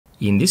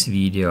In this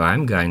video,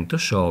 I'm going to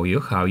show you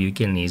how you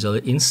can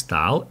easily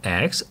install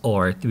X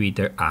or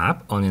Twitter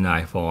app on an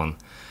iPhone.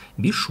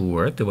 Be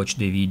sure to watch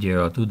the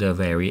video to the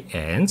very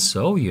end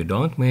so you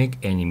don't make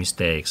any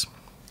mistakes.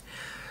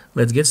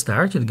 Let's get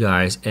started,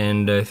 guys,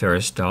 and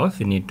first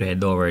off, you need to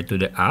head over to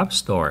the App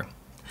Store.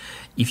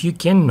 If you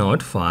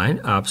cannot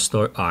find App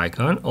Store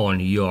icon on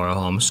your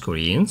home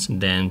screens,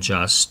 then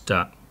just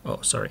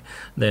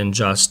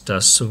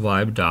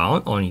swipe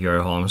down on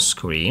your home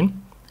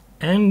screen.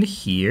 And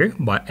here,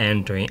 by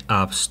entering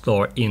App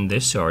Store in the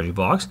search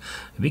box,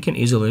 we can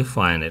easily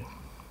find it.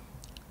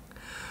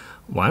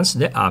 Once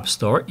the App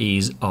Store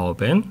is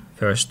open,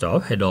 first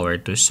off, head over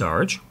to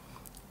Search.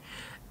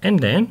 And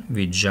then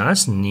we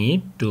just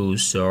need to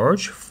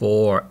search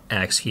for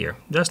X here,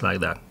 just like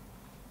that.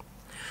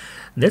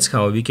 That's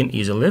how we can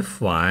easily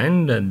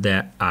find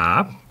the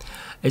app.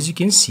 As you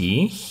can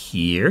see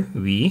here,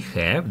 we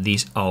have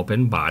this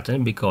open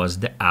button because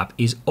the app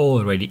is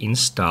already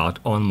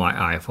installed on my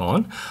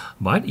iPhone.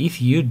 But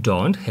if you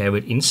don't have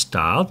it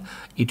installed,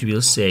 it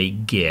will say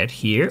get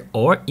here,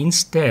 or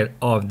instead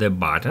of the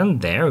button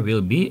there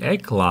will be a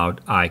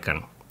cloud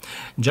icon.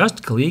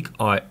 Just click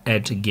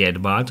at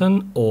Get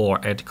button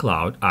or at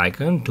Cloud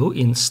icon to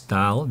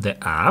install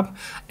the app,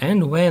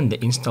 and when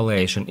the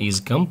installation is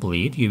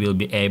complete, you will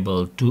be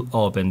able to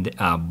open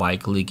the app by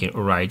clicking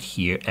right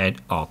here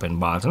at Open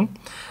button,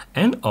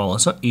 and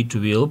also it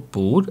will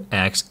put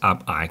X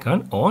app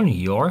icon on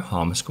your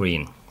home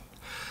screen.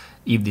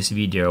 If this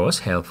video was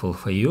helpful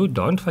for you,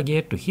 don't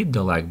forget to hit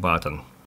the like button.